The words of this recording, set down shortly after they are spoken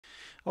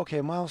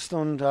Okay,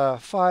 milestone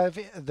 5,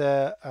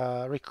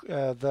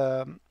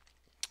 the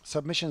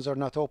submissions are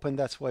not open,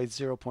 that's why it's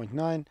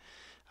 0.9.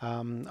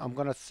 I'm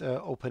gonna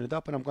open it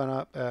up, and I'm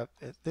gonna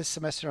this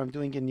semester I'm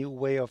doing a new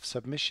way of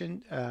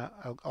submission.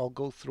 I'll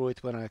go through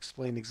it when I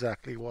explain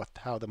exactly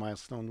how the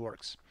milestone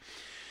works.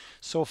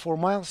 So for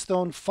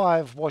milestone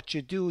 5, what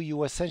you do,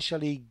 you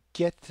essentially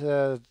get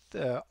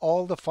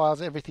all the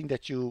files, everything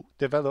that you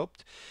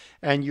developed,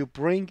 and you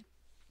bring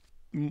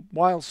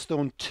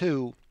milestone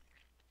 2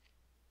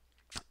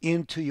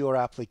 into your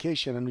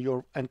application,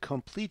 and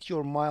complete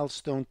your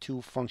milestone 2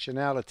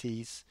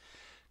 functionalities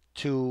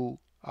to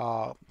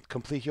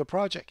complete your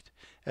project.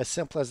 As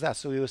simple as that.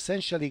 So you're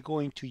essentially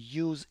going to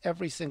use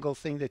every single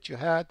thing that you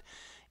had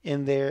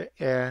in there,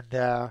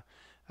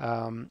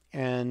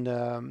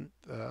 and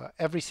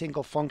every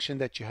single function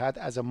that you had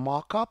as a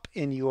mock-up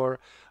in your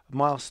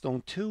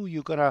milestone 2.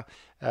 You're gonna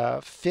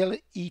fill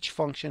each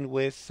function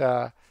with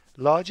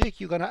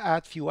logic. You're gonna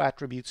add few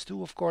attributes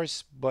too, of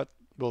course, but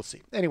we'll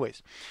see.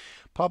 Anyways,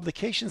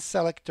 publication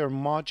selector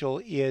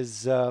module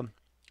is a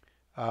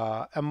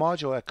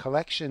module, a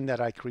collection that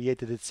I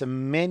created. It's a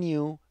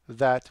menu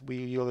that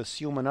you'll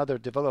assume another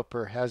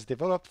developer has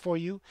developed for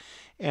you.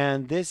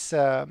 And this,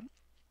 let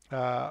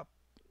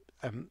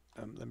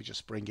me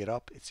just bring it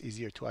up. It's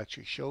easier to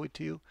actually show it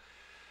to you.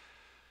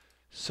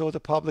 So the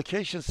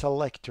publication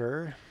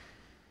selector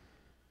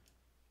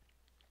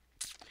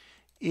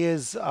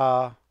is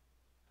a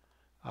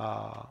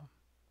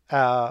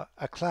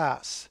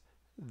class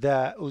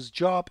whose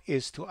job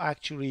is to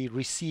actually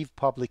receive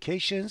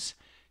publications,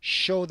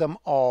 show them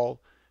all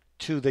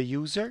to the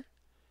user,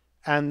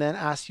 and then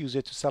ask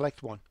user to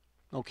select one.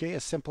 Okay,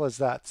 as simple as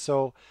that.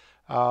 So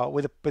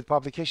with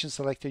publication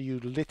selector, you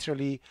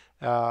literally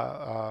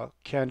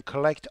can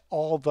collect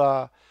all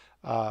the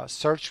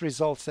search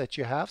results that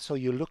you have. So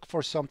you look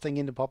for something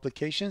in the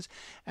publications,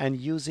 and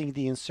using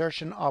the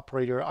insertion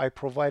operator, I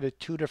provided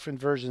two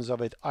different versions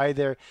of it.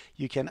 Either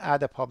you can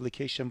add a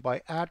publication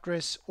by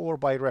address or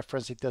by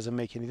reference. It doesn't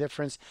make any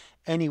difference.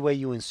 Any way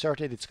you insert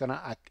it, it's going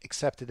to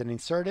accept it and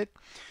insert it.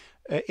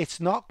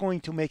 It's not going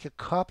to make a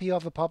copy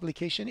of a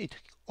publication. It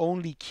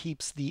only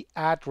keeps the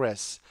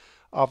address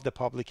of the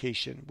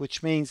publication,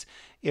 which means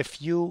if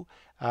you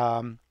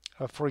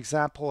for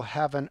example,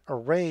 have an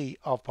array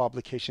of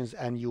publications,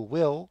 and you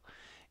will,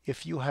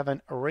 if you have an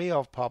array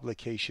of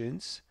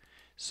publications,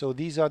 so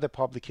these are the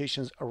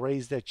publications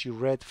arrays that you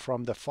read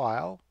from the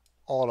file,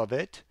 all of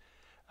it,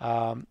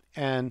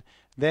 and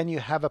then you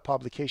have a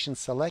publication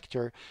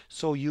selector.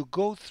 So you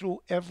go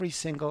through every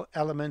single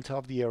element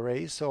of the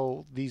array.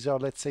 So these are,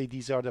 let's say,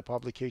 these are the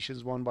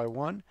publications one by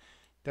one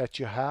that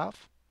you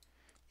have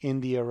in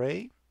the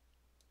array.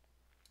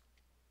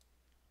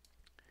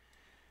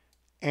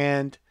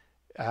 And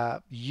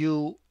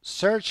you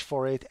search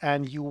for it,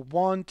 and you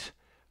want,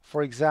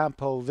 for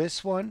example,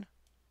 this one,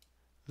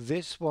 and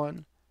this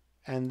one,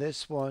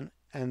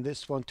 and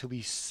this one to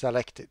be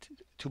selected,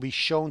 to be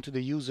shown to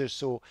the user,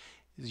 so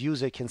the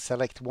user can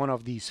select one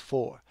of these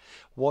four.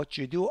 What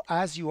you do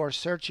as you are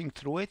searching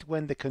through it,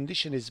 when the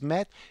condition is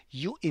met,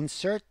 you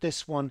insert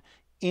this one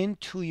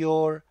into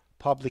your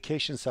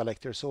publication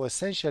selector. So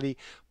essentially,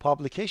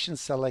 publication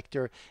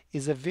selector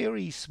is a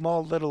very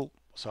small little,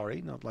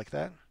 sorry, not like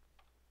that.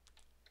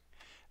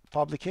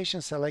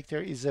 Publication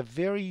selector is a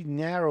very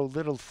narrow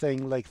little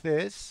thing like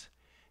this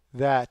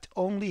that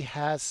only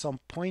has some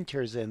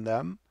pointers in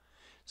them.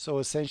 So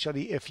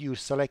essentially, if you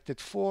selected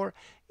 4,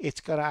 it's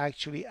going to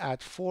actually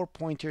add 4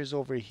 pointers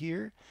over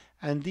here,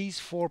 and these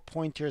 4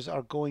 pointers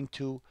are going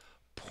to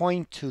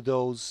point to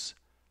those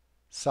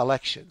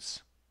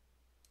selections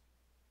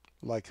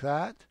like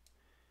that.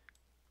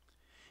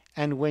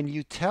 And when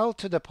you tell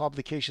to the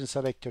publication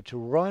selector to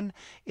run,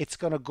 it's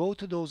going to go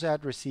to those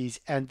addresses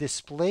and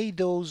display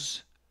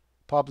those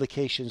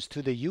publications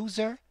to the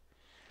user,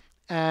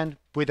 and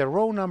with a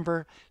row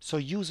number, so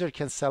user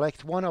can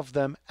select one of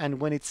them,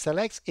 and when it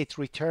selects, it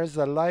returns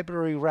the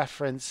library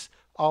reference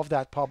of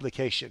that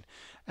publication.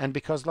 And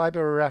because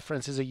library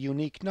reference is a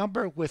unique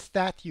number, with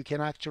that you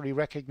can actually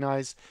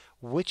recognize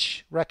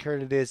which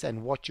record it is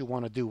and what you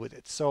want to do with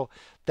it. So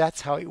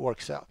that's how it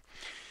works out.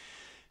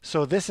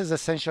 So this is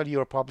essentially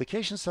your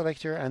publication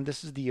selector, and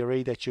this is the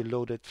array that you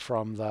loaded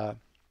from the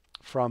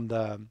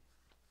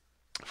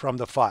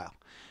file.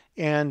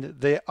 And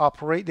the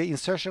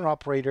insertion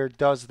operator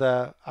does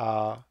the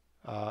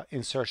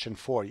insertion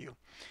for you.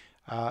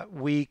 I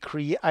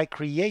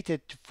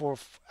created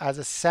as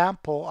a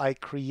sample. I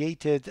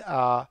created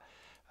a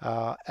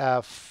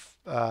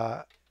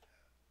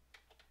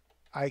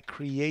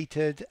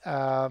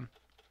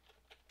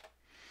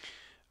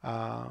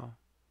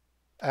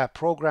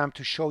program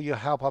to show you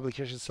how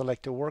publication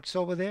selector works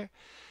over there.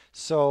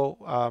 So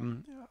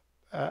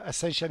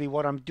essentially,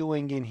 what I'm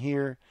doing in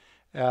here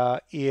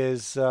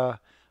is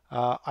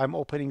I'm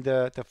opening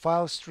the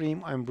file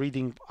stream. I'm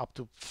reading up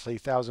to, say,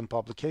 1,000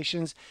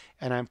 publications,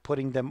 and I'm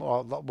putting them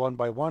all one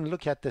by one.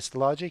 Look at this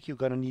logic. You're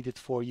going to need it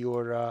for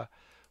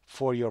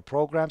for your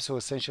program. So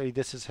essentially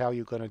this is how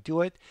you're going to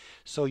do it.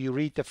 So you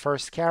read the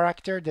first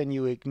character, then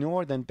you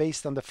ignore, then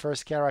based on the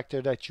first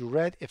character that you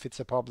read, if it's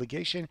a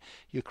publication,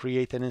 you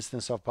create an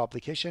instance of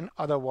publication,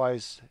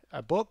 otherwise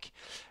a book,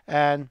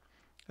 and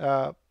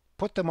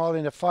put them all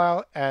in the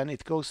file, and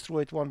it goes through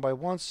it one by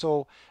one.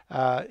 So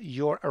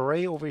your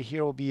array over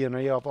here will be an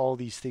array of all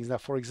these things. Now,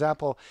 for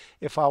example,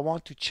 if I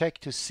want to check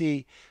to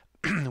see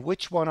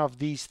which one of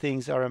these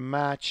things are a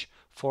match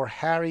for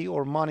Harry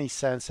or Money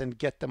Sense and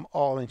get them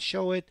all and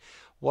show it,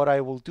 what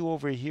I will do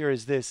over here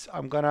is this.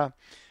 I'm gonna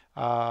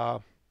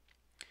how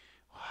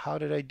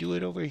did I do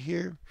it over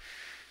here?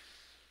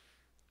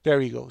 There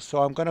you go.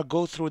 So I'm gonna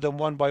go through them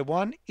one by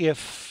one.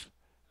 If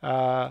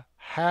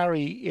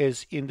Harry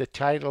is in the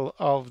title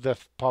of the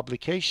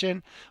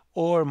publication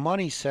or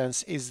Money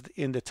Sense is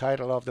in the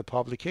title of the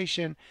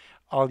publication,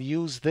 I'll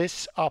use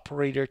this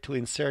operator to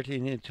insert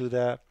it into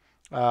the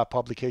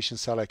publication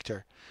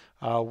selector,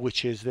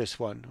 which is this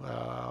one.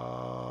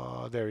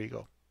 There you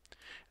go.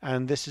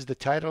 And this is the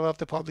title of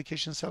the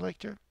publication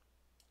selector.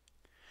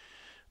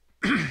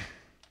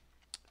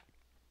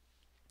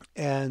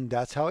 And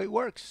that's how it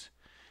works.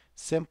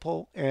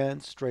 Simple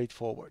and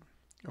straightforward.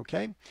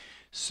 Okay.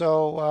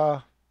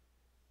 So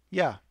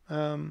yeah,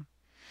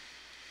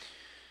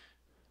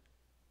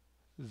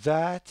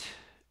 that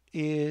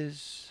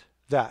is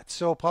that.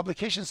 So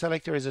publication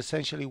selector is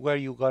essentially where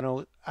you're going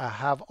to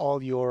have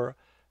all your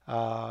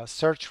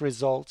search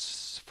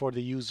results for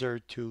the user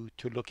to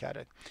look at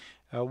it.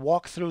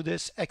 Walk through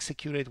this,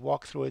 execute it,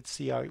 walk through it,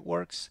 see how it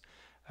works.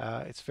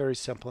 It's very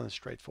simple and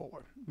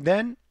straightforward.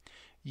 Then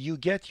you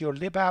get your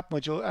libapp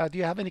module. Do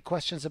you have any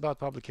questions about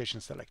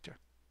publication selector?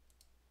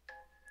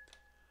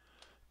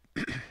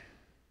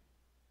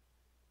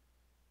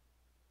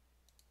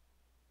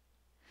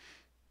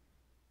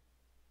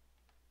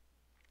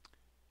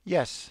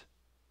 Yes.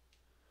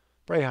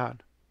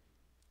 Brian,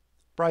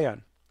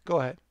 go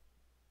ahead.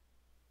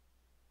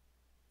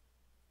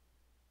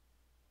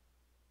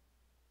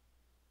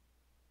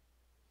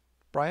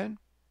 Brian,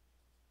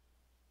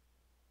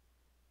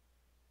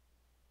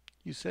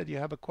 you said you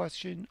have a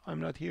question. I'm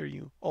not hearing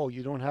you. Oh,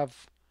 you don't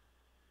have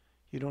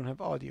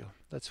audio.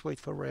 Let's wait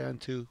for Ryan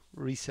to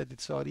reset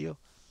its audio.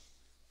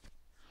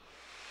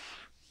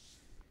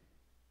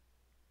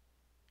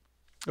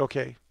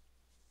 Okay.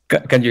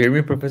 Can you hear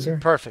me, Professor?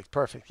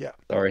 Perfect, yeah.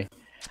 Sorry.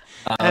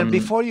 And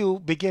before you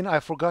begin, I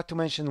forgot to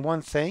mention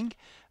one thing.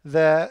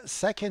 The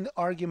second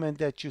argument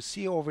that you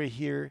see over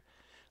here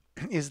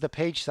is the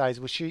page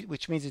size,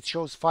 which means it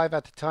shows 5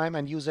 at a time,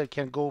 and user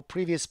can go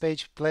previous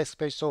page, next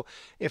page. So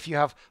if you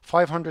have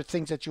 500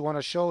 things that you want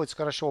to show, it's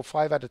going to show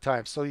 5 at a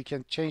time. So you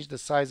can change the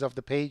size of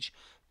the page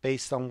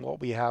based on what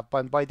we have.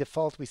 But by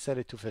default, we set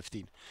it to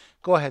 15.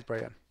 Go ahead,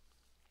 Brian.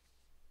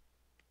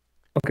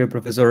 Okay,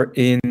 Professor.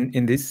 In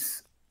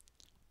this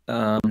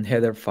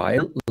header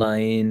file,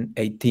 line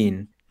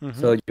 18.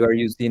 So you are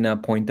using a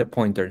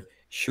pointer.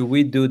 Should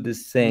we do the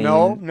same?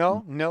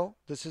 No.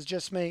 This is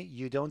just me.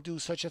 You don't do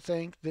such a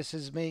thing. This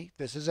is me.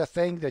 This is a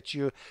thing that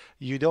you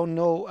don't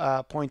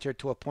know pointer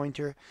to a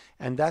pointer,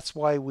 and that's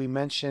why we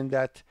mentioned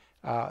that.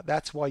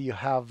 That's why you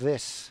have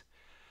this,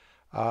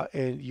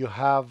 and you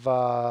have.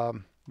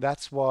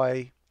 That's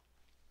why.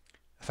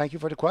 Thank you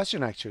for the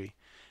question. Actually,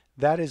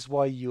 that is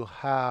why you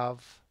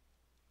have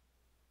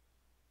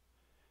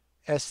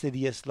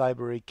stds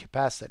library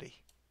capacity.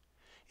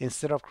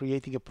 Instead of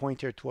creating a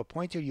pointer to a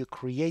pointer, you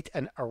create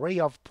an array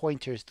of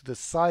pointers to the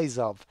size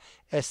of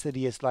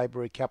stds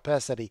library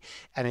capacity,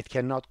 and it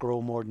cannot grow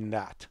more than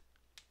that.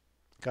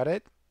 Got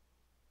it?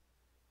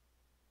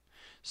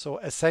 So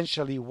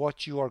essentially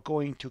what you are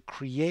going to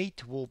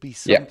create will be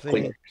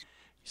something. Yeah,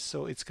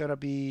 so it's going to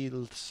be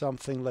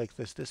something like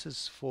this. This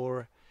is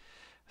for,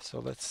 so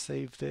let's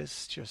save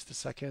this just a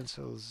second.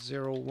 So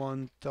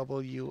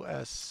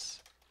 01WS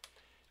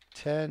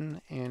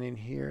 10, and in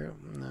here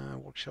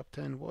workshop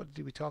 10, what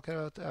did we talk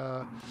about?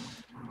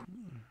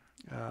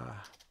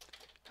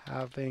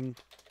 Having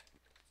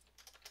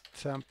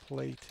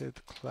templated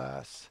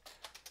class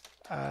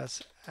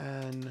as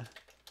an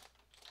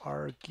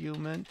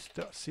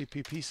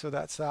argument.cpp. So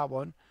that's that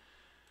one.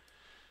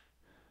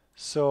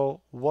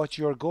 So what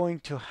you're going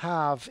to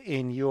have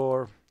in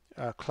your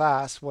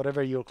class,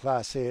 whatever your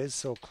class is,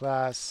 so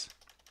class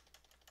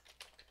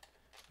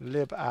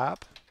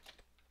libapp,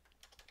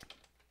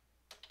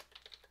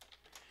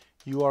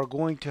 you are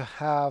going to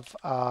have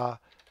a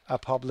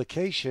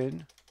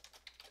publication.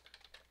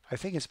 I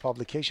think it's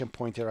publication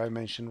pointer I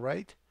mentioned,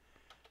 right?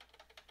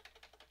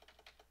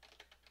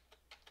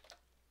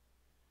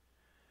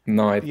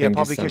 No, I think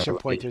publication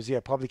pointers.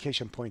 Yeah,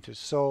 publication pointers.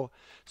 So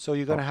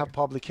you're going to have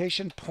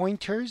publication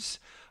pointers,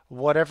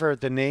 whatever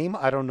the name,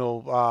 I don't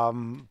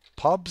know,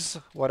 pubs,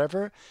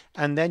 whatever,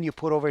 and then you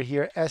put over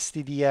here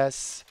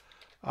stds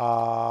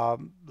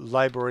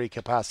library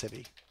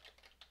capacity.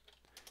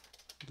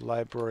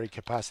 Library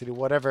capacity,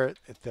 whatever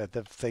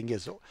the thing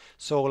is.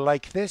 So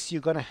like this,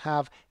 you're going to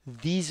have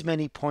these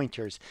many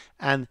pointers,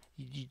 and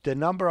the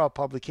number of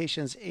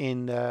publications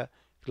in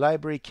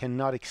library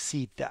cannot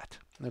exceed that.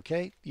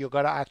 Okay, you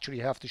gotta actually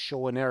have to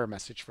show an error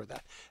message for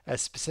that, a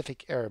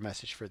specific error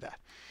message for that.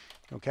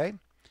 Okay,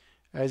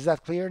 is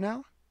that clear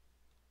now?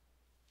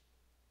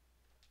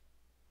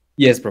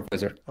 Yes,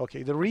 Professor.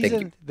 Okay,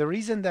 Thank you. the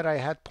reason that I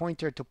had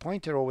pointer to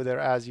pointer over there,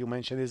 as you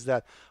mentioned, is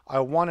that I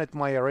wanted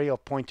my array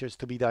of pointers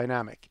to be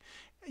dynamic.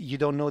 You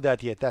don't know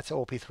that yet. That's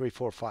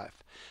OOP345.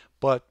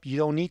 But you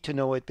don't need to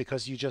know it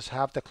because you just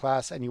have the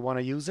class and you want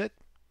to use it.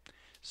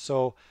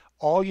 So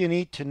all you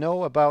need to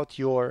know about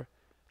your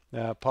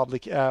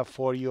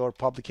for your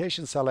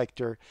publication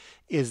selector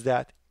is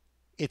that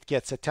it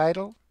gets a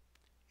title,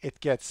 it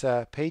gets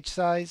a page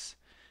size,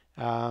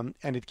 and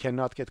it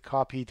cannot get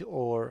copied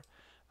or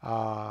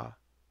uh,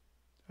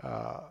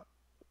 uh,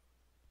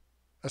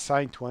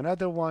 assigned to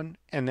another one,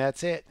 and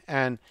that's it.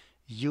 And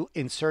you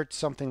insert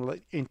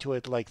something into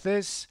it like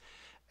this,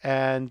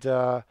 and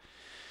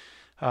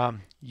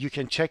you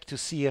can check to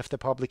see if the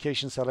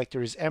publication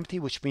selector is empty,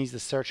 which means the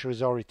searcher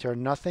has already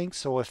returned nothing.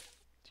 So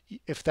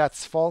if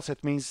that's false,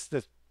 it means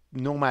that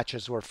no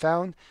matches were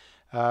found.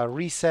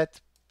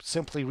 Reset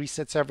simply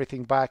resets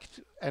everything back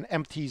and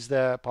empties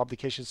the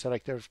publication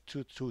selector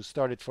to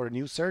start it for a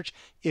new search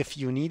if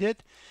you need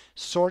it.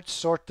 Sort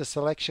the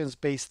selections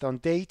based on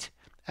date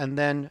and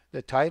then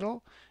the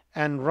title,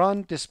 and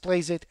run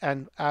displays it,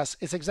 and as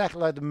it's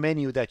exactly like the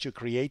menu that you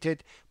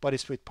created, but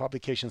it's with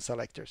publication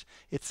selectors.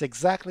 It's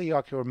exactly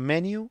like your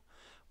menu,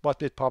 but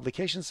with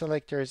publication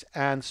selectors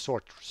and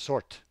sort.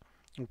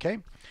 Okay,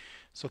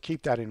 so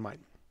keep that in mind.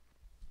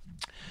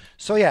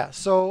 So yeah,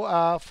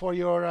 so for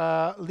your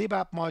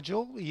libapp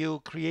module,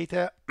 you create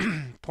a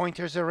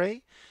pointers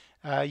array.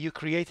 You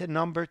create a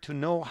number to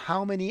know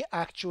how many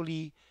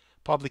actually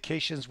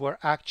publications were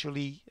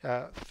actually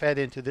fed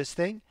into this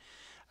thing.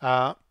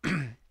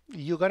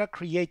 You gotta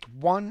create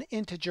one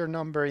integer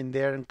number in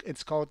there, and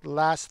it's called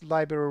last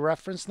library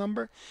reference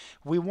number.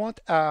 We want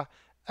a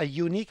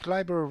unique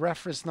library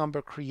reference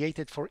number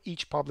created for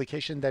each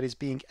publication that is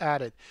being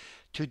added.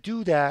 To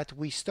do that,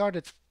 we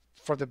started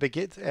for the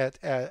begin at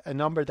a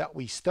number that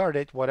we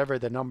started, whatever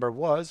the number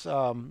was.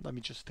 Let me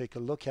just take a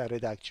look at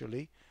it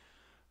actually.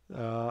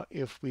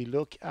 If we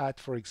look at,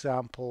 for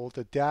example,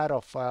 the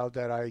data file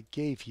that I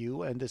gave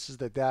you, and this is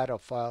the data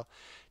file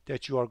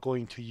that you are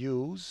going to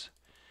use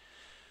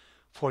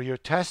for your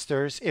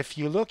testers. If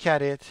you look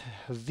at it,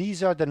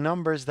 these are the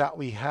numbers that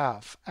we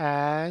have,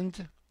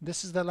 and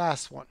this is the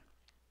last one.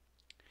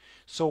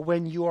 So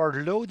when you are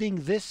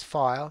loading this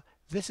file,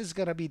 this is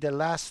going to be the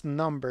last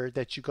number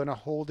that you're going to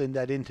hold in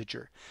that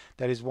integer.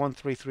 That is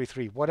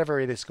 1333, whatever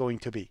it is going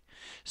to be.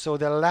 So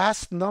the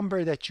last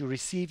number that you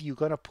receive, you're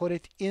going to put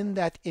it in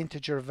that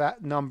integer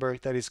number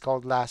that is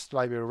called last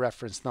library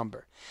reference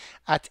number.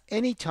 At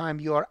any time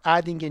you are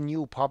adding a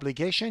new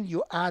publication,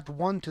 you add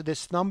 1 to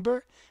this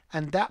number,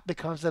 and that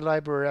becomes the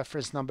library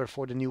reference number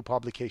for the new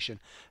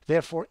publication.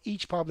 Therefore,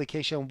 each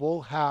publication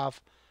will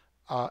have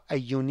a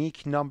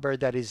unique number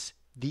that is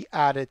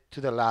added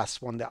to the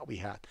last one that we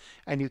had,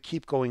 and you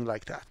keep going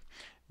like that.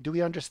 Do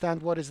we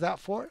understand what is that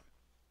for?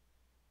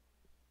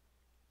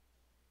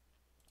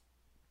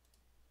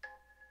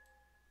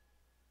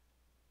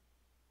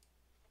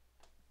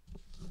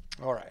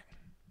 All right.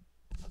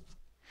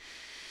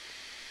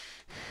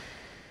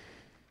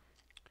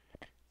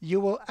 You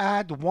will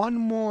add one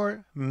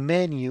more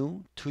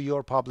menu to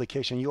your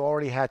publication. You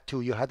already had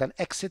two. You had an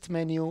exit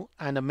menu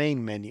and a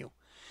main menu.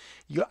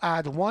 You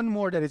add one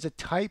more that is a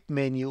type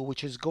menu,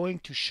 which is going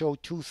to show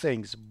two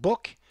things,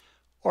 book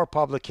or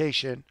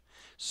publication.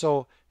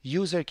 So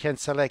user can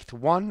select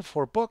 1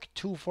 for book,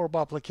 2 for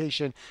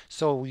publication.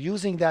 So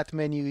using that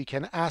menu, you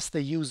can ask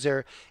the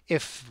user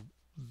if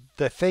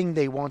the thing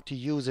they want to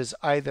use is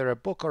either a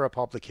book or a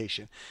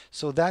publication.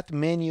 So that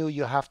menu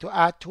you have to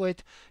add to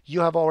it. You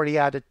have already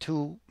added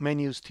 2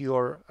 menus to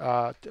your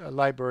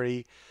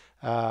library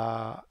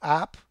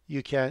app.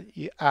 You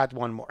add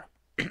one more.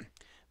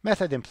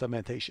 Method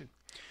implementation.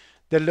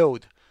 The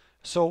load.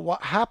 So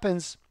what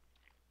happens,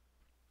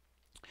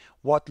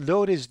 what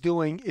load is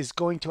doing is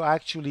going to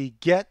actually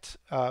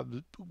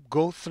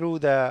go through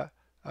the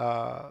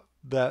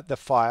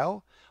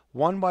file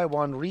one by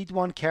one, read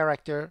one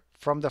character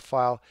from the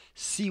file,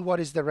 see what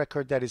is the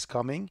record that is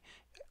coming,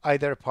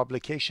 either a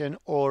publication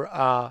or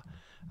a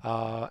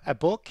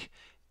book,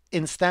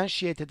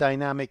 instantiate a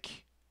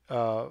dynamic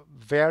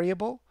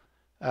variable,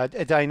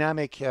 a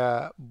dynamic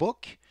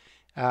book,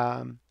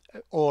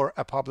 or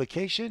a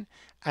publication,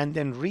 and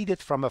then read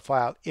it from a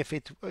file. If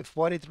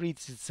what it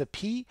reads is a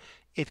P,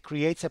 it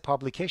creates a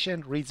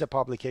publication, reads a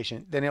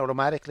publication, then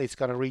automatically it's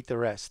going to read the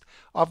rest.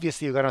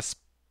 Obviously, you're going to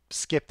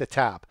skip the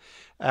tab.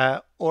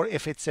 Or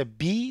if it's a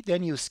B,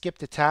 then you skip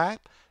the tab,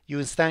 you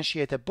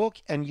instantiate a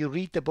book, and you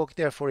read the book,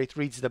 therefore it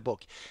reads the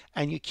book.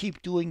 And you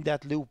keep doing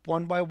that loop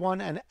one by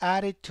one and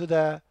add it to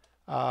the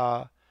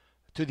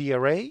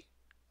array,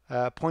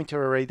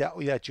 pointer array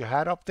that you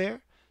had up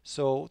there.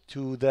 So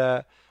to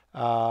the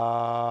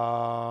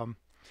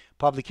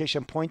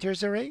publication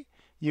pointers array,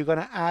 you're going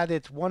to add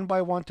it one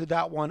by one to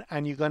that one,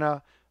 and you're going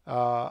to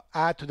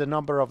add to the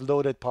number of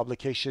loaded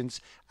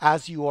publications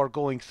as you are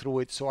going through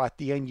it. So at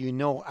the end, you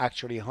know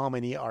actually how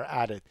many are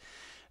added.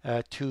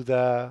 to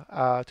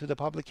the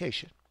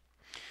publication.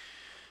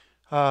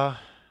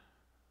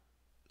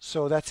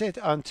 So that's it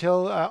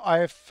until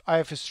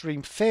IFS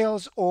stream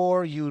fails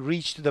or you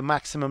reach to the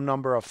maximum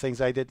number of things.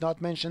 I did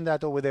not mention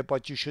that over there,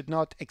 but you should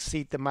not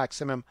exceed the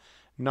maximum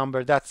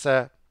number. That's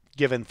a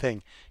given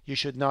thing. You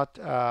should not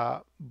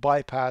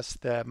bypass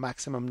the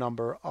maximum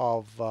number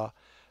of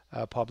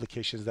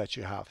publications that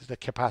you have, the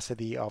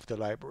capacity of the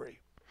library.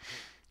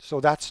 So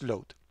that's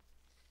load.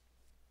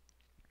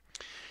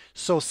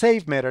 So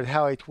save method,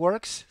 how it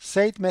works.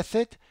 Save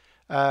method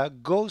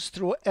goes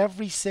through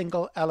every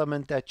single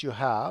element that you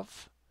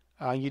have.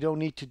 You don't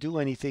need to do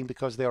anything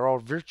because they're all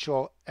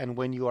virtual, and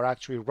when you are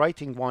actually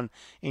writing one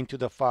into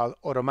the file,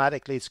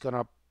 automatically it's going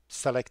to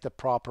select the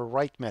proper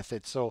write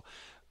method. So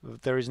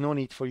there is no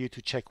need for you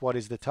to check what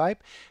is the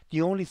type.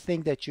 The only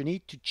thing that you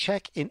need to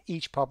check in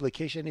each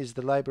publication is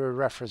the library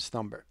reference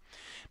number.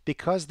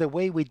 Because the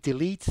way we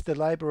delete the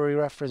library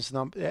reference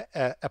number,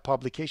 a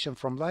publication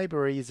from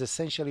library, is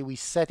essentially we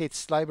set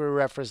its library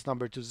reference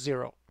number to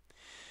 0.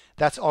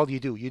 That's all you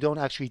do. You don't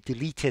actually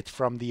delete it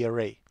from the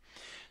array.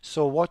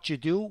 So what you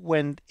do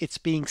when it's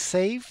being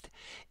saved,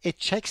 it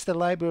checks the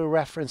library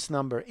reference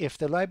number. If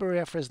the library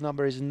reference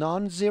number is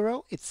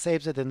non-zero, it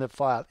saves it in the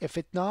file. If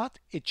it's not,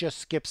 it just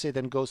skips it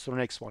and goes to the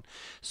next one.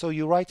 So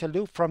you write a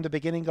loop from the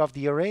beginning of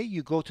the array,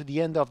 you go to the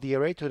end of the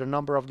array to the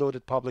number of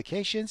loaded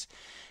publications,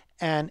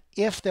 and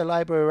if the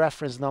library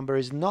reference number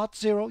is not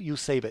 0, you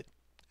save it.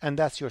 And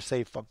that's your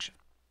save function.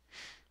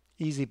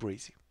 Easy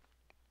breezy.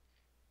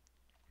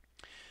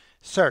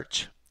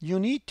 Search. You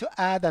need to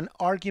add an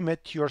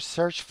argument to your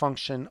search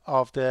function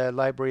of the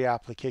library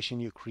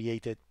application you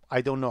created. I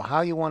don't know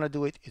how you want to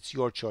do it. It's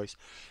your choice.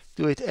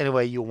 Do it any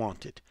way you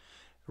want it.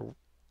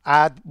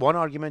 Add 1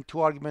 argument, 2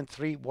 argument,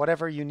 3,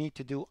 whatever you need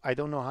to do. I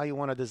don't know how you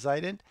want to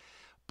design it,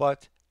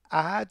 but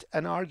add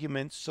an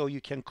argument so you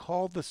can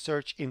call the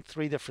search in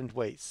 3 different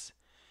ways.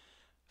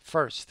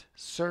 First,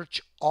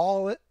 search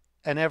all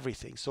and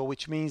everything. So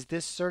which means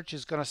this search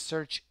is going to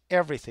search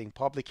everything,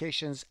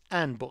 publications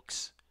and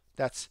books.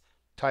 That's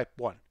type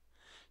 1.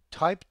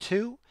 Type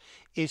 2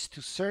 is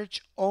to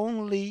search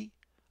only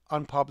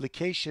on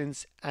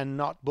publications and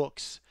not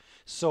books.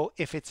 So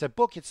if it's a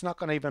book, it's not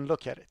going to even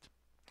look at it.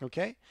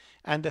 Okay?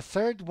 And the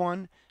third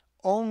one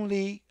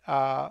only,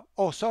 my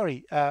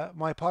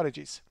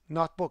apologies,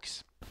 not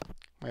books.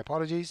 My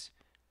apologies.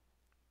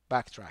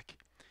 Backtrack.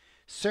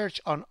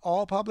 Search on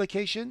all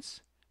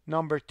publications.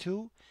 Number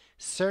 2,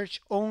 search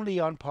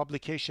only on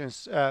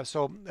publications.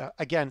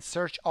 Again,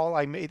 search all.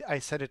 I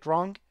said it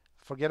wrong.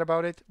 Forget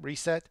about it.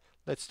 Reset.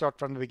 Let's start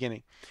from the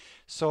beginning.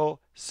 So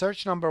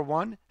search number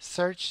 1,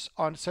 searches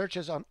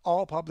on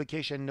all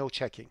publication, no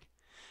checking.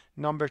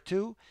 Number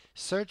 2,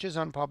 searches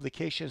on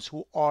publications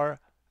who are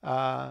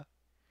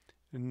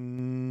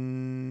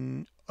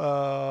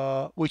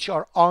which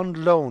are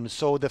on loan.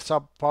 So the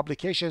sub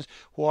publications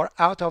who are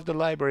out of the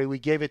library, we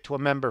gave it to a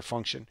member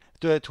function,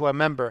 to a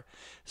member.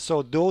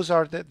 So those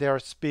are they're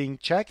being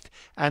checked.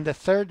 And the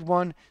third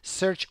one,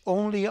 search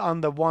only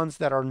on the ones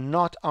that are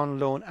not on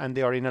loan and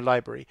they are in a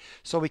library.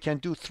 So we can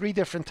do 3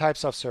 different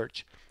types of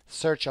search.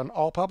 Search on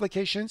all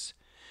publications,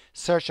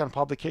 search on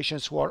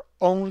publications who are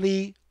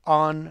only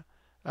on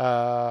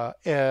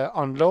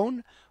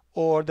loan,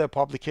 or the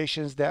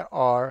publications that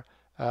are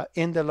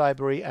in the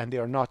library and they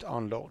are not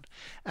on loan.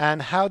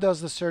 And how does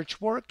the search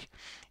work?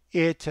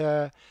 It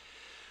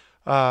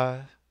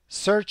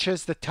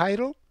searches the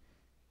title.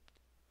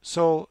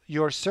 So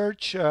your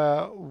search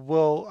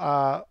will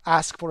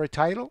ask for a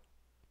title.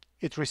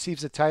 It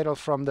receives a title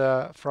from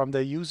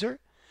the user,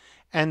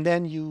 and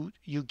then you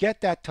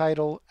get that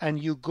title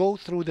and you go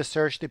through the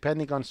search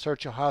depending on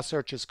search or how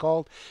search is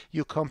called.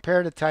 You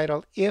compare the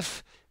title.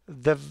 If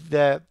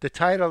the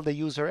title the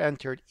user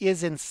entered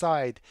is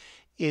inside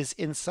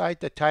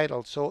the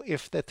title. So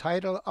if the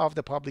title of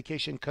the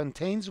publication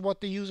contains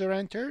what the user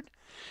entered,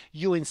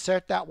 you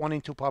insert that one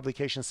into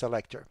publication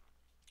selector.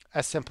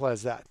 As simple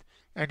as that.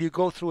 And you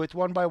go through it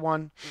one by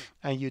one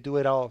and you do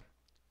it all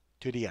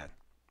to the end.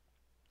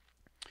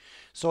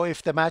 So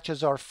if the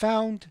matches are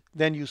found,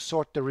 then you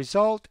sort the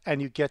result and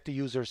you get the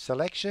user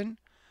selection.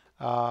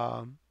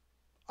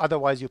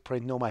 Otherwise you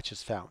print no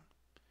matches found.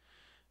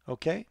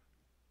 Okay?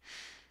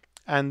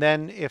 And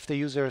then if the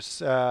user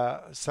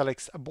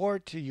selects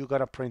abort, you're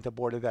going to print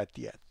aborted at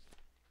the end.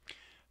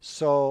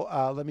 So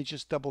let me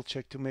just double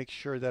check to make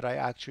sure that I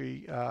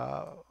actually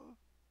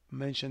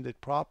mentioned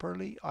it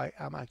properly. I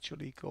am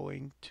actually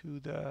going to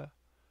the...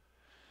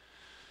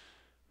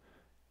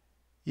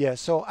 Yeah,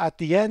 so at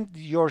the end,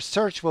 your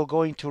search will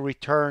going to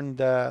return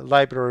the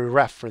library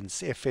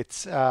reference. If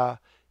it's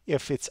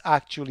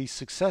actually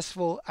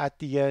successful at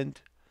the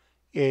end,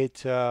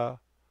 it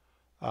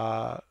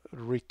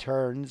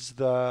returns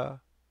the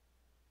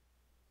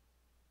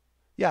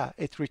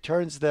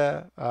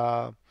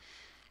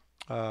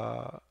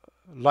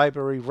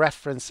library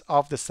reference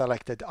of the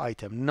selected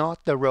item,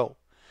 not the row.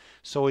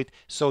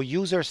 So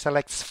user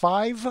selects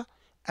 5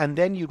 and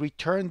then you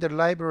return the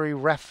library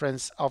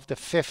reference of the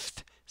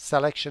 5th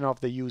selection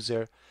of the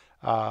user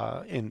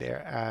in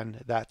there,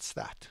 and that's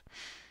that.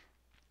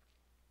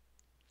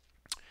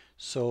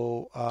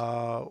 So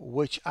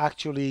which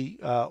actually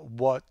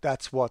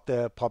that's what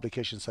the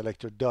publication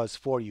selector does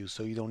for you,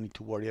 so you don't need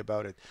to worry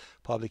about it.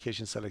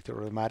 Publication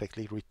selector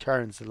automatically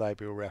returns the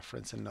library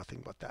reference and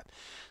nothing but that.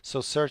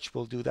 So search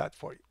will do that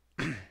for you.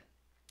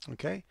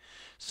 Okay,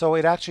 so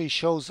it actually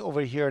shows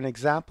over here an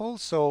example.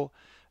 So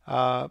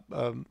uh,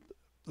 um,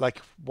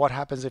 like what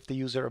happens if the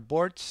user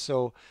aborts.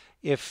 So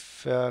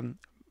if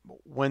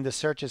when the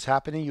search is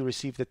happening, you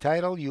receive the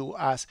title, you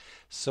ask,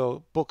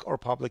 so book or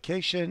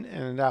publication,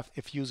 and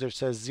if user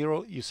says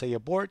 0, you say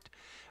abort.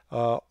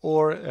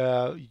 Or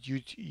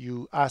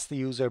you ask the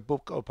user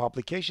book or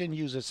publication,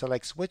 user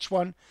selects which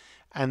one,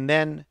 and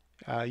then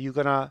you're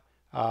gonna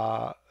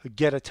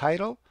get a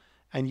title,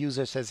 and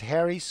user says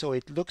Harry, so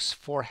it looks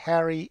for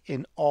Harry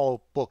in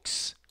all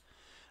books.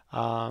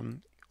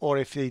 Or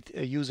if a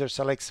user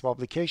selects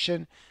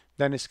publication,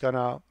 then it's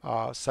gonna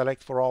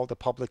select for all the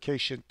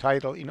publication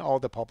title in all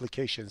the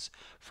publications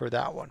for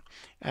that one,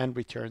 and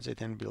returns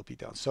it, and will be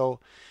done. So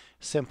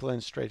simple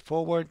and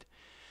straightforward.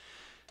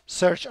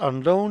 Search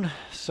unknown.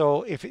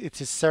 So if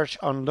it's a search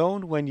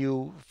unknown, when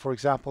you, for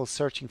example,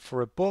 searching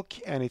for a book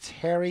and it's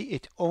Harry,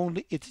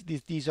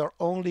 these are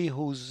only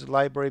whose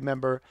library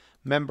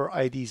member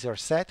IDs are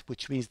set,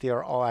 which means they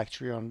are all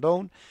actually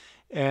unknown.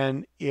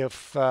 And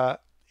if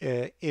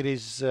it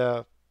is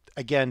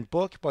again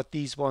book, but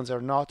these ones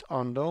are not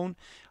unknown,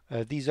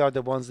 these are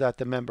the ones that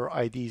the member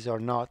IDs are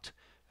not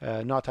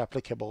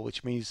applicable,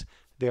 which means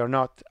they are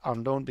not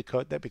unknown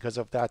because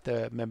of that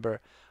the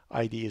member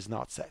ID is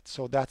not set.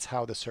 So that's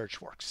how the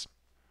search works.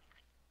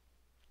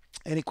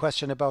 Any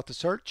question about the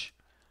search?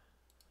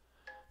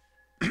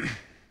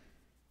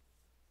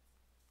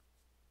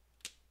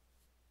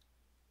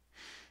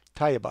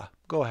 Tayeba,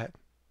 go ahead.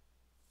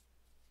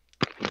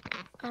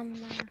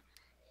 Um,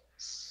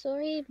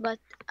 Sorry, but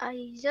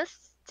I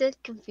just still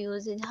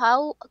confused.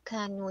 How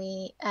can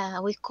we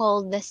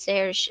call the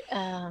search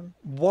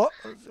What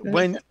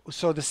when method?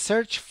 so the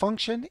search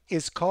function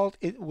is called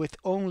it with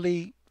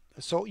only,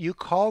 so you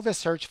call the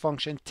search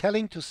function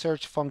telling to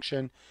search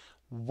function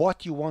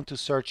what you want to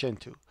search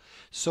into.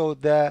 So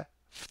the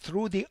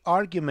through the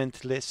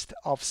argument list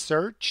of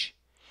search,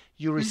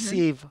 you Mm-hmm.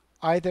 receive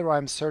either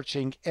I'm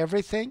searching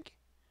everything,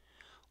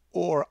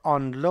 or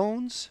on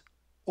loans,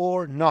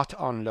 or not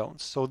on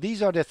loans. So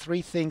these are the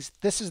three things.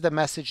 This is the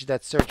message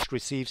that search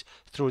receives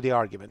through the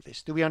argument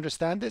list. Do we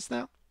understand this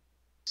now?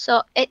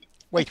 So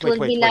Wait, it wait,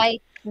 will be wait, wait,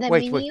 like the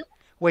wait, wait, menu.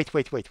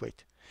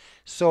 wait.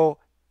 So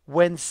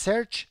when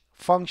search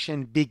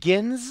function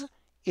begins,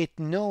 it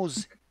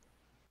knows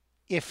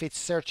if it's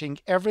searching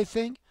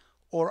everything,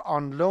 or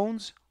on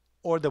loans,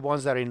 or the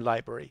ones that are in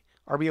library.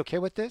 Are we okay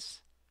with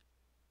this?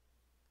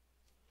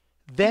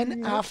 Then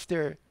No.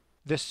 after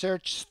the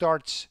search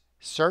starts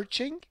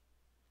searching,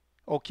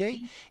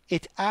 okay,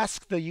 it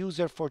asks the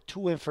user for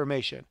two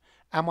information.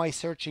 Am I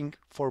searching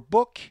for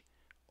book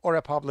or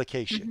a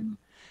publication? Mm-hmm.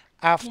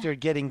 Yeah. After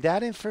getting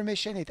that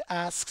information, it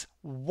asks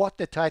what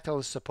the title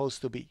is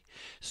supposed to be.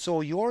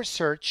 So your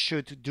search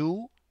should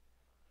do,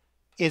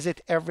 is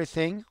it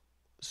everything?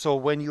 So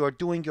when you are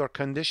doing your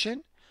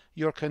condition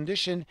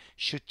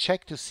should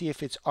check to see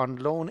if it's on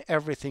loan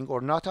everything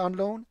or not on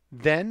loan.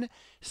 Then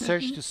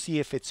search Mm-hmm. to see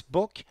if it's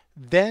book.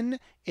 Then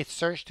it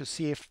search to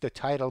see if the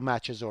title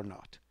matches or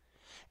not.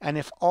 And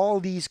if all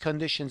these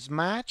conditions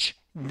match,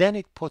 then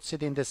it puts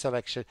it in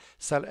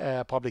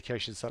the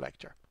publication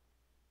selector.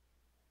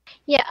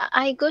 Yeah,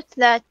 I got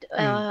that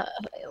Mm,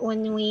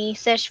 when we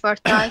search for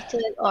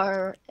title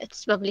or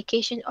its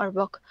publication or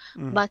book,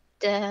 mm. but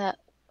the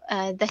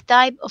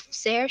type of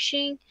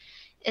searching,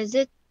 is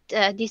it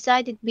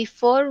decided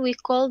before we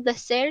call the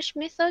search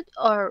method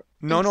or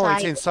No,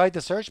 it's inside? inside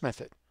the search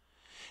method.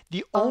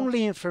 The Oh.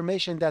 only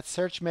information that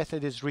search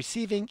method is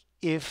receiving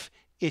if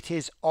it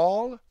is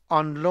all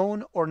on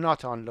loan or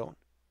not on loan.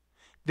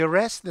 The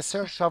rest, the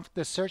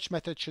search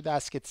method should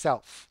ask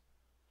itself.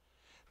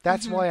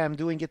 That's Mm-hmm. why I'm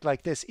doing it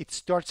like this. It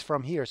starts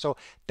from here. So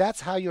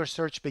that's how your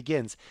search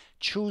begins.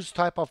 Choose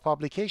type of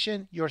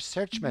publication, your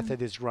search Mm-hmm.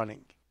 method is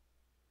running.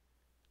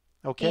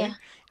 Yeah. Okay?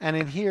 And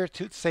in here,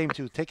 same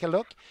too. Take a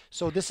look.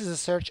 So this is a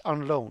search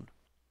on loan.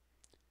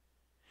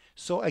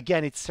 So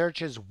again, it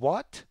searches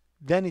what,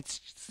 then it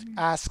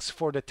asks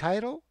for the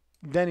title,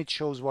 then it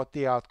shows what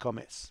the outcome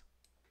is.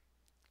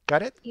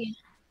 Got it? Yeah.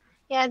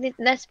 Yeah,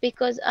 that's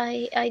because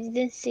I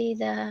didn't see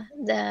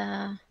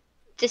the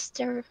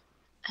tester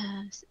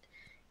uh,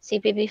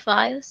 CPP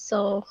files,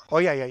 so Oh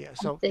yeah. I'm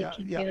So still yeah.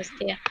 confused.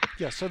 Yeah.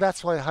 Yeah. So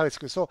that's why how it's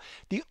good.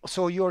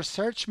 So your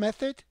search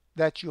method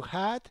that you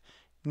had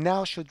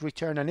now should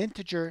return an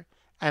integer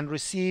and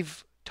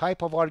receive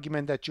type of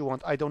argument that you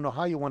want. I don't know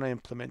how you want to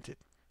implement it.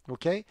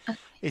 Okay.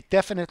 It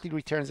definitely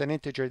returns an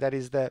integer that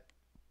is the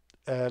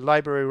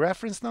library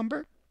reference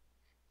number,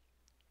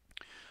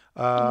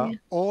 Yeah.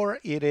 or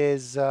it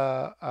is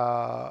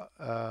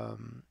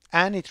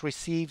and it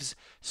receives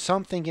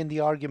something in the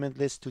argument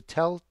list to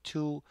tell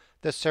to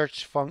the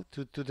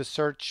to the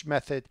search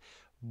method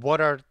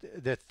what are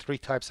the three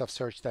types of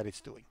search that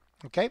it's doing.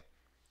 Okay.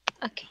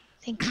 Okay.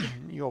 Thank you.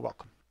 You're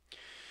welcome.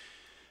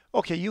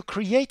 Okay, you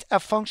create a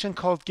function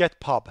called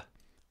getPub.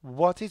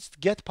 what is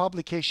get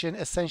publication?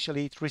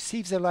 Essentially, it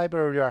receives a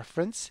library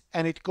reference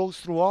and it goes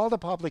through all the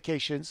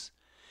publications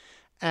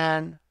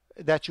and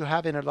that you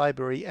have in a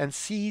library and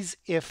sees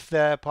if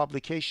the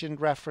publication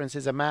reference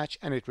is a match,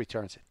 and it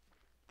returns it.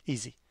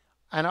 Easy.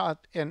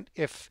 And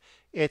if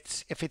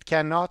it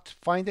cannot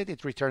find it,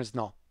 it returns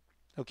null.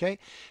 Okay,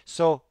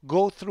 so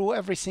go through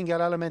every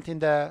single element in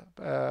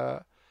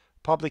the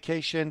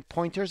publication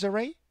pointers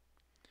array,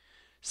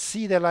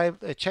 see the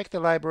check the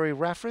library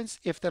reference.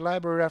 If the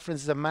library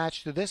reference is a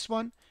match to this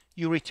one,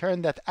 you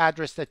return that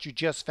address that you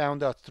just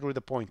found out through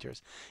the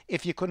pointers.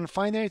 If you couldn't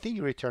find anything,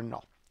 you return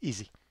null.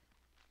 Easy.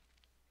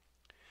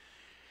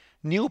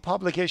 New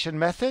publication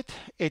method,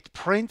 it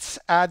prints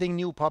adding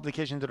new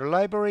publication to the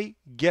library,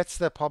 gets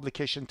the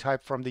publication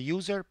type from the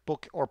user,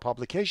 book or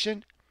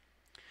publication.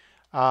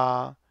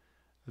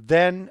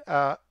 Then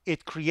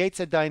it creates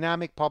a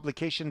dynamic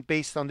publication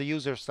based on the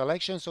user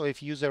selection. So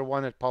if user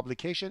wanted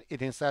publication, it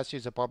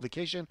instantiates a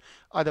publication,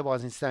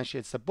 otherwise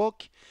instantiates a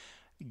book,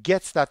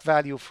 gets that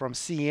value from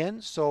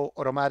CN, so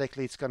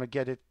automatically it's going to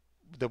get it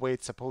the way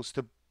it's supposed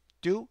to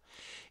do.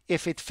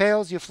 If it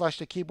fails, you flush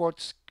the keyboard,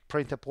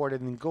 print a port,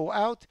 and then go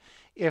out.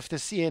 If the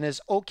CN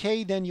is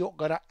okay, then you're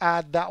going to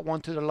add that one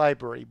to the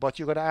library, but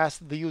you're going to ask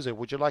the user,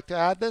 would you like to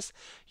add this?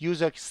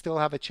 User still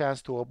have a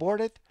chance to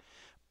abort it.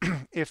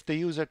 If the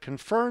user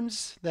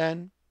confirms,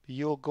 then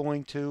you're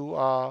going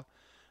to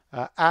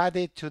add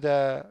it to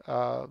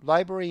the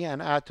library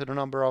and add to the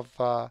number of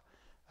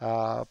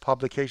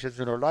publications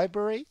in our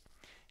library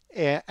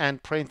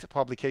and print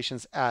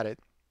publications added.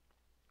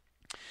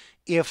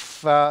 If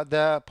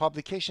the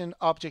publication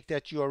object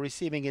that you are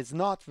receiving is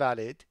not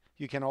valid,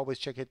 you can always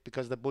check it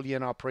because the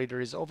Boolean operator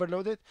is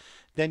overloaded.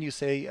 Then you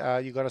say,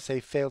 you got to say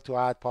fail to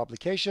add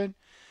publication.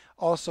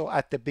 Also,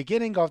 at the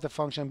beginning of the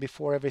function,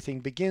 before everything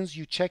begins,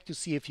 you check to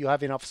see if you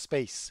have enough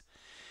space.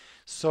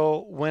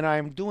 So when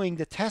I'm doing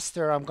the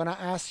tester, I'm going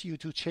to ask you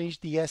to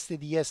change the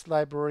stds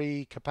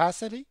library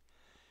capacity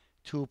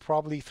to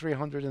probably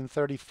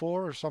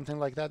 334 or something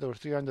like that, or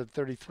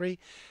 333.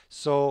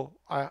 So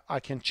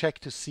I can check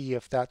to see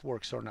if that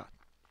works or not.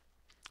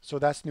 So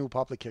that's new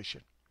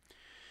publication.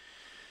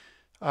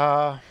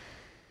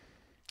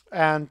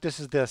 And this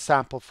is the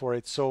sample for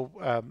it. So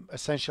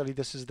essentially,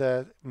 this is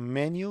the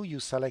menu. You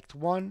select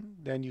one,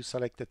 then you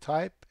select the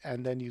type,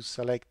 and then you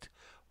select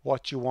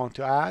what you want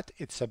to add.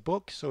 It's a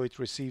book, so it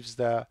receives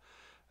the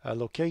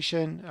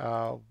location.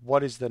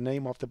 What is the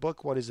name of the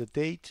book? What is the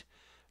date?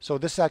 So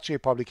this is actually a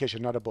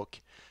publication, not a book.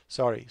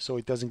 Sorry, so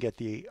it doesn't get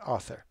the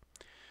author.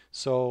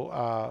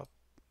 So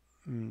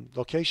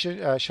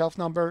location, shelf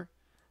number,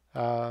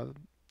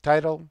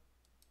 title,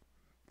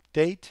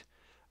 date,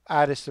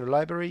 add this to the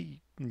library.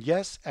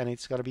 Yes, and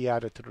it's going to be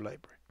added to the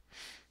library.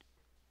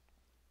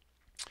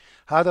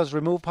 How does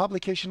remove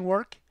publication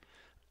work?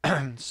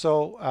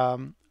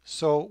 So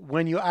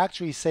when you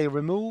actually say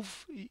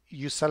remove,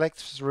 you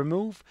select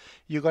remove,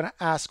 you're going to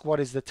ask what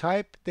is the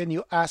type, then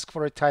you ask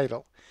for a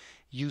title.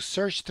 You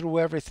search through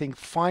everything,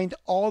 find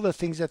all the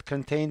things that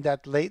contain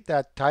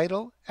that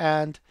title,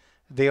 and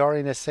they are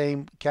in the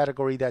same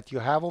category that you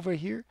have over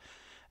here.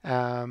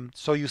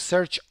 So you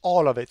search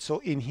all of it. So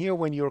in here,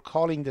 when you're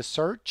calling the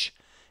search,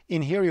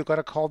 in here you're going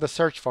to call the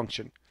search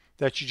function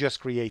that you just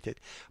created.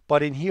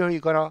 But in here you're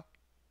going to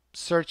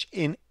search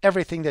in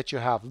everything that you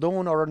have,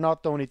 known or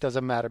not known, it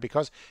doesn't matter,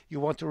 because you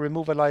want to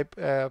remove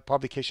a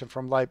publication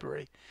from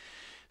library.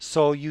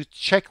 So you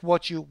check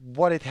what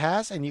it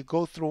has, and you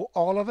go through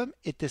all of them.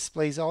 It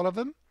displays all of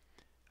them,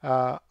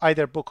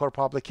 either book or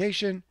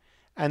publication,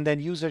 and then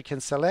user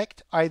can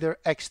select either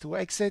X to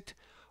exit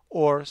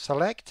or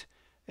select,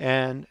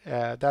 and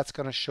that's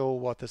going to show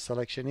what the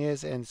selection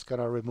is, and it's going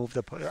to remove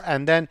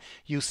and then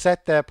you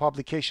set the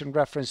publication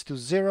reference to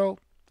 0,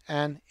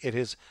 and it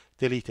is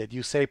deleted.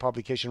 You say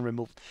publication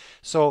removed.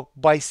 So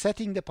by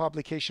setting the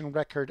publication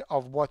record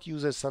of what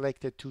user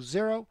selected to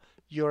 0,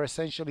 you're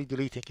essentially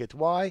deleting it.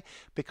 Why?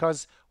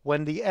 Because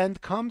when the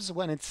end comes,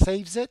 when it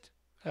saves it,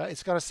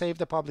 it's going to save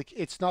the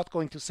it's not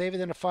going to save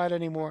it in a file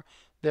anymore,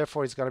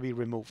 therefore it's going to be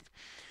removed.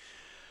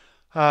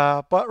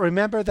 But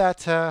remember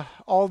that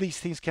all these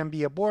things can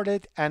be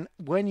aborted, and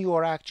when you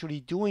are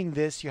actually doing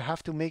this, you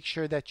have to make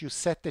sure that you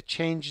set the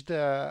change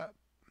the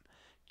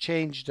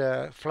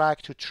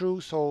flag to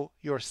true, so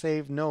your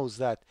save knows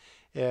that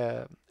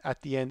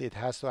at the end it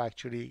has to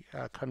actually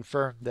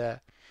confirm the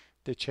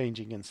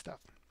changing and stuff.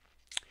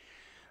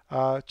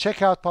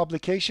 Check out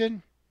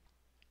publication.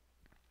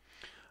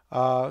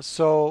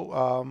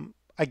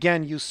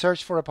 Again, you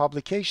search for a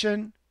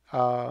publication.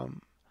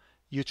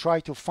 You try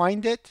to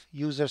find it,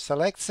 user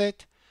selects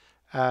it,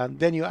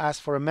 then you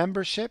ask for a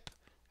membership,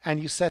 and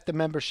you set the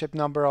membership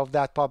number of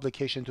that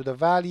publication to the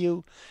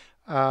value,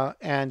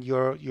 and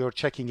you're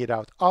checking it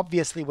out.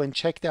 Obviously, when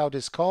checked out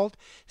is called,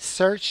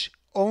 search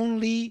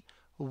only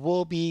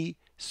will be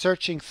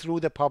searching through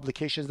the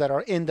publications that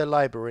are in the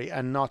library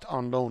and not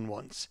unknown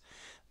ones.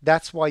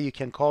 That's why you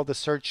can call the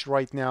search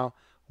right now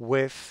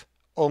with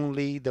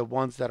only the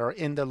ones that are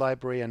in the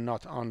library and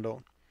not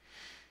unknown.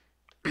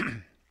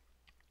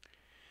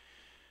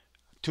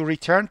 To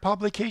return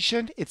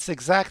publication, it's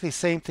exactly the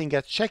same thing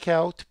at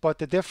checkout, but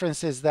the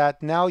difference is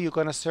that now you're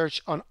going to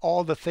search on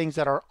all the things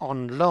that are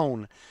on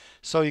loan.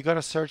 So you're going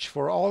to search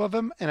for all of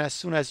them, and as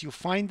soon as you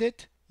find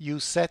it, you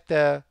set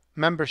the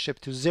membership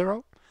to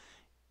 0.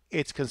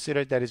 It's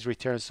considered that is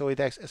returned. So it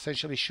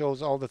essentially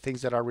shows all the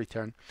things that are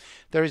returned.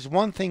 There is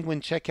one thing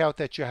when checkout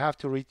that you have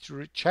to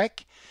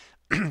check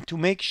to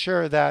make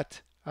sure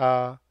that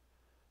the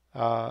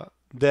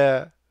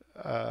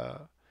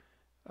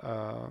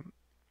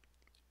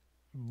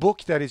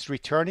book that is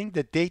returning,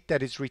 the date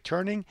that is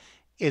returning,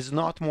 is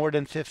not more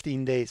than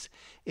 15 days.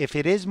 If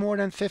it is more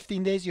than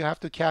 15 days, you have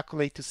to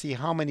calculate to see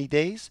how many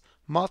days,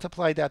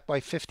 multiply that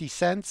by 50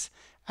 cents,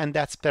 and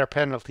that's their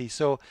penalty.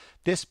 So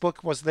this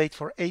book was late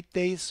for 8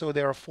 days, so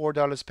there are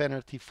 $4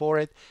 penalty for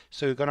it.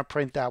 So you're going to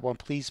print that one.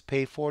 Please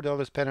pay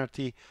 $4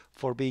 penalty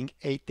for being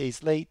 8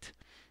 days late,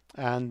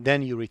 and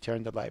then you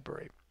return the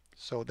library.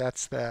 So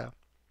that's the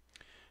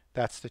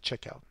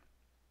checkout.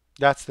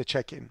 That's the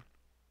check-in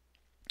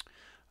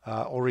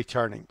or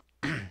returning.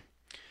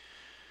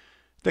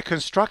 The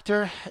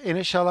constructor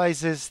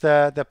initializes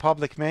the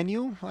public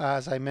menu,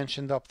 as I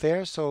mentioned up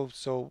there,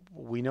 so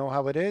we know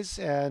how it is,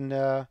 and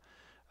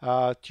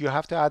you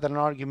have to add an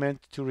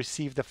argument to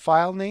receive the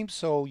file name,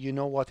 so you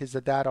know what is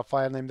the data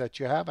file name that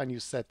you have, and you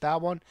set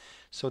that one.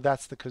 So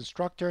that's the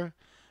constructor,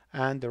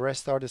 and the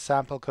rest are the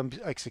sample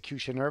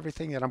execution and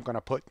everything that I'm going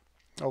to put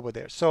over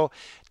there. So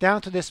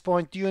down to this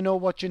point, do you know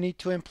what you need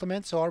to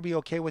implement? So are we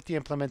okay with the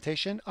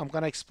implementation? I'm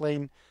going to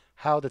explain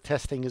how the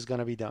testing is going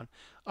to be done.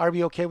 Are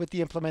we okay with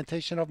the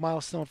implementation of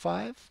milestone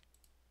 5?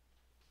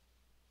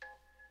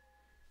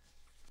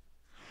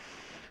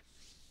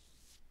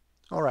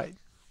 All right.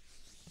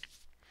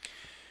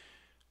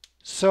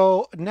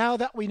 So now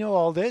that we know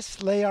all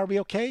this, Lay, are we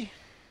okay?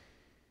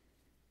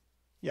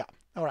 Yeah.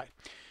 All right.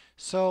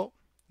 So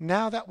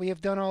now that we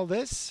have done all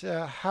this,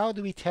 how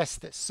do we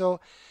test this? So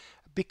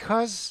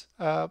because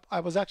I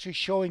was actually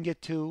showing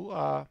it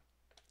to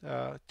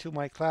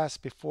my class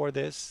before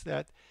this,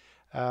 that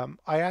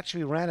I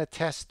actually ran a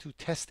test to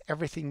test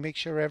everything, make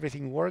sure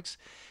everything works,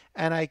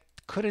 and I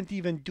couldn't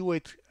even do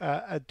it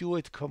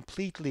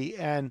completely,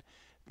 and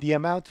the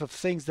amount of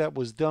things that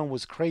was done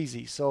was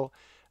crazy. So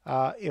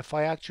if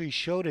I actually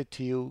showed it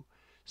to you,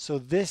 so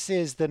this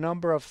is the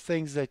number of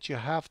things that you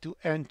have to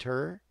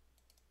enter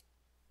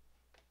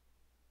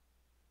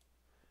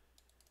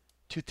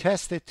to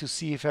test it to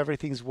see if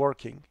everything's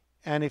working.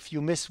 And if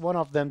you miss one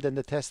of them, then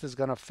the test is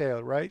going to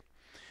fail, right?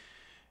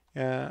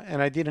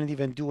 And I didn't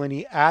even do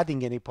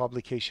adding any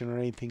publication or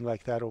anything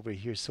like that over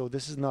here. So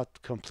this is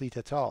not complete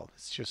at all.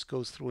 It just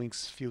goes through a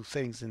few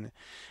things. And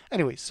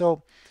anyway,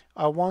 so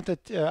I wanted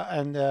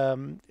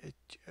and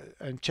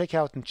check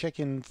out and check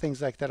in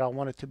things like that. I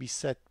want it to be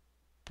set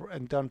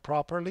and done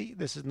properly.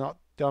 This is not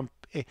done,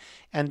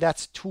 and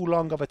that's too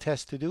long of a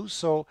test to do.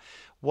 So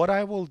what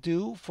I will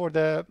do for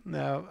the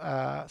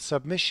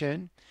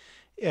submission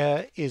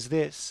is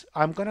this.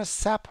 I'm going to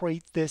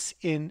separate this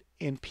in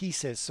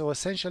pieces. So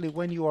essentially,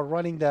 when you are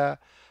running the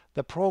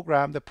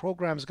program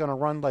is going to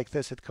run like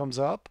this. It comes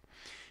up,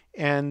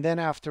 and then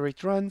after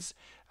it runs,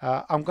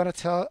 I'm going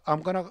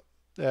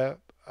to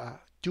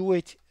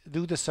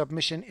do the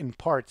submission in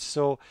parts.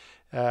 So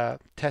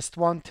test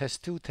 1,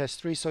 test 2,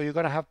 test 3. So you're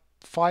going to have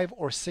 5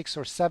 or 6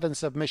 or 7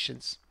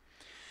 submissions.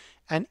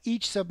 And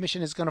each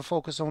submission is going to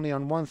focus only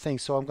on one thing.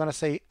 So I'm going to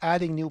say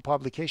adding new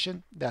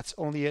publication. That's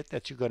only it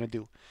that you're going to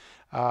do.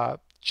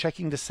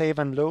 Checking the save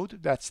and load.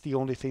 That's the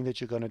only thing that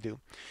you're going to do.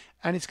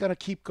 And it's going to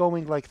keep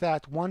going like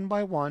that one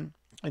by one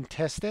and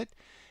test it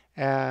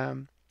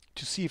to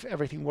see if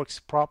everything works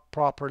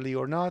properly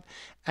or not.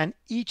 And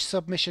each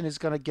submission is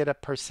going to get a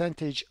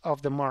percentage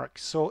of the mark.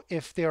 So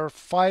if there are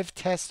 5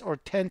 tests or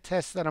 10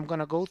 tests that I'm going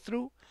to go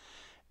through,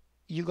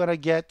 you're going to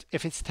get,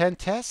 if it's 10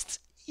 tests,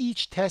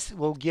 each test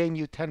will gain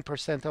you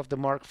 10% of the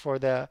mark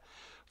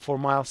for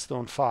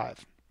milestone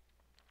 5.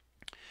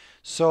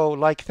 So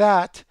like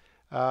that,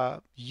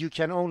 you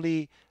can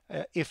only,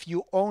 if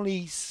you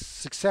only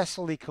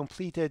successfully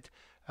completed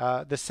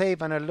the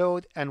save and a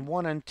load and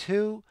 1 and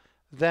 2,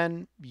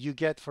 then you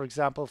get, for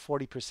example,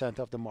 40%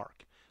 of the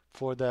mark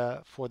for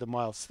the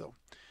milestone.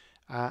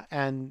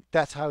 And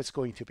that's how it's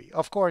going to be.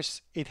 Of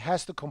course, it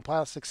has to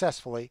compile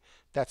successfully.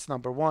 That's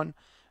number 1.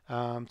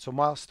 So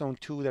milestone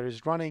 2 that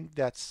is running,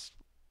 that's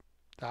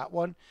that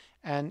one.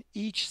 And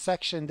each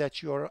section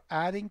that you're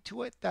adding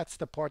to it, that's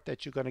the part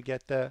that you're going to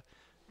get the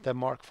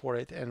mark for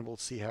it, and we'll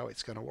see how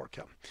it's going to work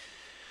out.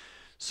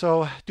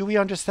 So do we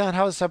understand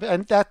how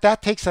and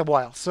that takes a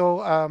while.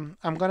 So I'm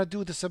going to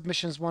do the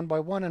submissions one by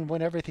one, and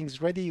when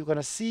everything's ready, you're going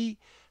to see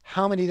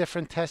how many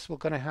different tests we're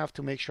going to have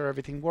to make sure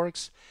everything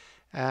works,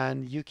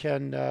 and you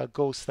can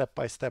go step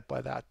by step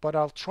by that. But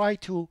I'll try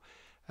to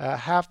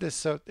have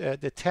this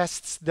the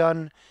tests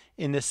done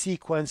in the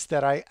sequence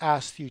that I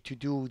asked you to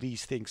do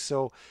these things.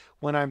 So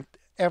when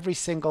every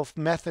single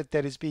method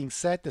that is being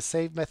set, the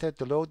save method,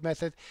 the load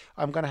method,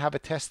 I'm going to have a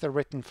tester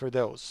written for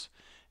those.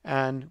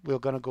 And we're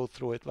going to go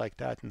through it like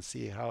that and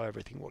see how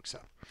everything works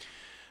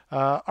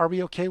out. Are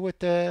we okay with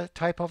the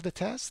type of the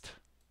test?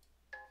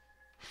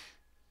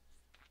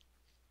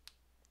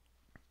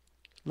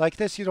 Like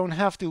this, you don't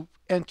have to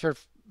enter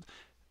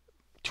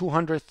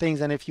 200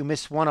 things, and if you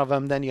miss one of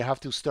them, then you have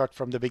to start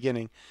from the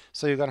beginning.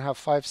 So you're going to have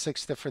 5,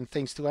 6 different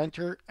things to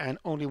enter, and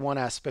only one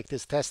aspect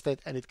is tested,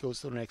 and it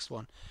goes to the next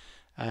one.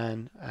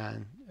 And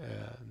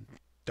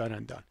done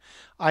and done.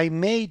 I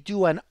may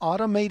do an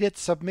automated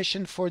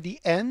submission for the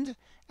end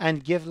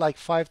and give like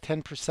 5%,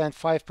 10%,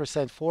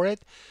 5% for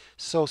it.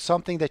 So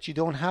something that you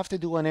don't have to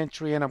do an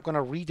entry, and I'm going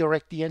to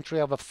redirect the entry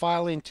of a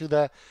file into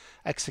the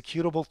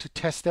executable to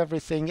test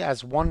everything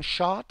as one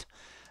shot,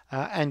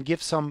 and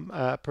give some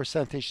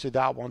percentage to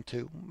that one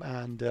too.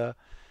 And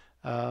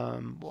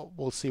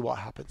we'll see what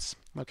happens.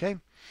 Okay.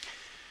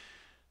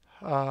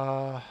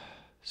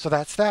 So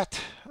that's that.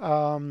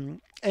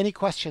 Any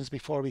questions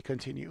before we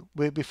continue,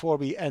 before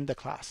we end the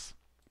class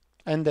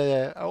and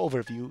the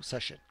overview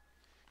session?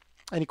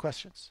 Any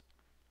questions?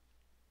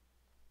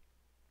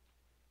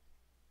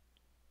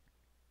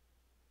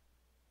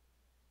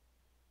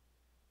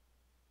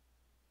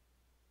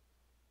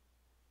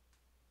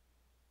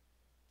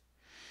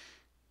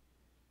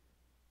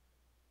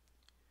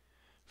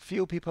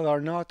 Few people are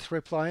not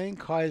replying.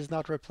 Kai is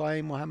not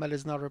replying. Mohammed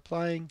is not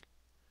replying.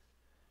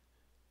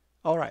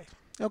 All right.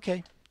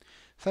 Okay.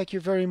 Thank you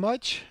very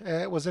much.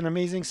 It was an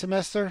amazing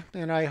semester,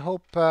 and I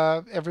hope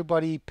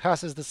everybody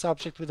passes the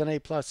subject with an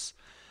A+.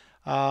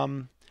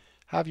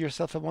 Have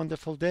yourself a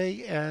wonderful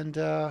day, and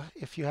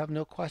if you have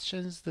no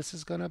questions, this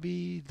is going to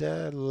be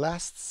the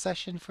last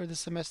session for the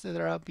semester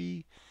that I'll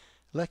be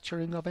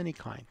lecturing of any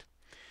kind.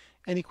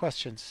 Any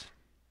questions?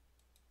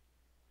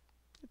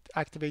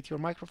 Activate your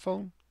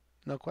microphone.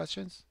 No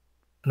questions?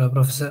 Hello,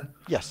 Professor.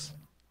 Yes.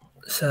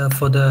 So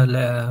for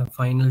the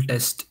final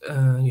test,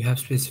 you have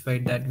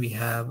specified that we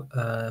have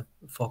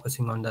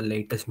focusing on the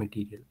latest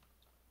material.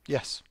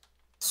 Yes.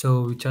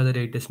 So which are the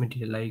latest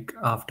material, like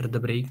after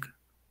the break?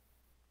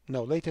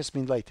 No, latest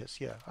means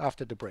latest, yeah,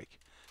 after the break.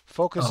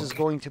 Focus is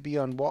going to be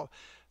on what,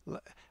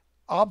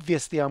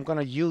 obviously I'm going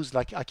to use,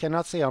 like I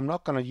cannot say I'm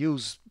not going to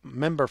use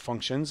member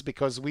functions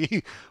because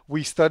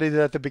we studied it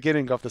at the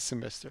beginning of the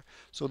semester.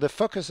 So the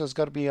focus is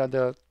going to be on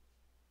the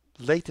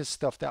latest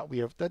stuff that we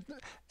have. The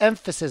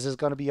emphasis is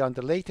going to be on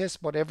the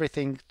latest, but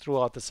everything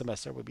throughout the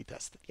semester will be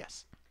tested.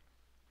 Yes.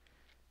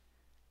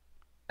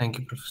 Thank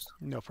you, Professor.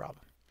 No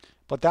problem.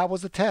 But that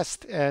was the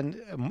test, and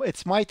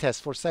it's my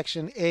test for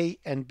section A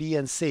and B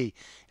and C,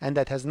 and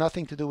that has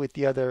nothing to do with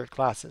the other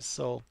classes.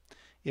 So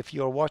if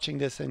you're watching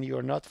this and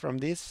you're not from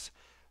this,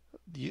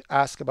 you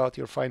ask about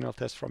your final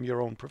test from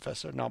your own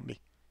professor, not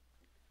me.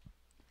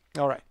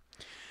 All right.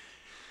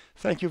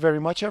 Thank you very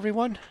much,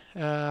 everyone.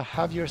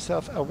 Have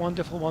yourself a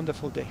wonderful,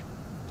 wonderful day.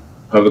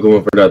 Have a good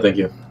one for that. Thank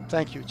you.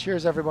 Thank you.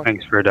 Cheers, everyone.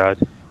 Thanks for that.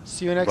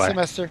 See you next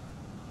semester.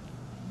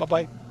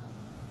 Bye-bye.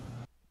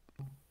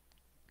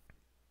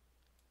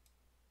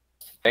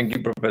 Thank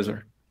you,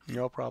 Professor.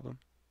 No problem.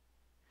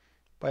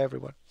 Bye,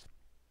 everyone.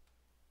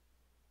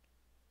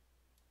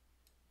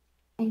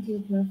 Thank you,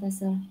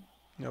 Professor.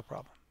 No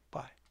problem.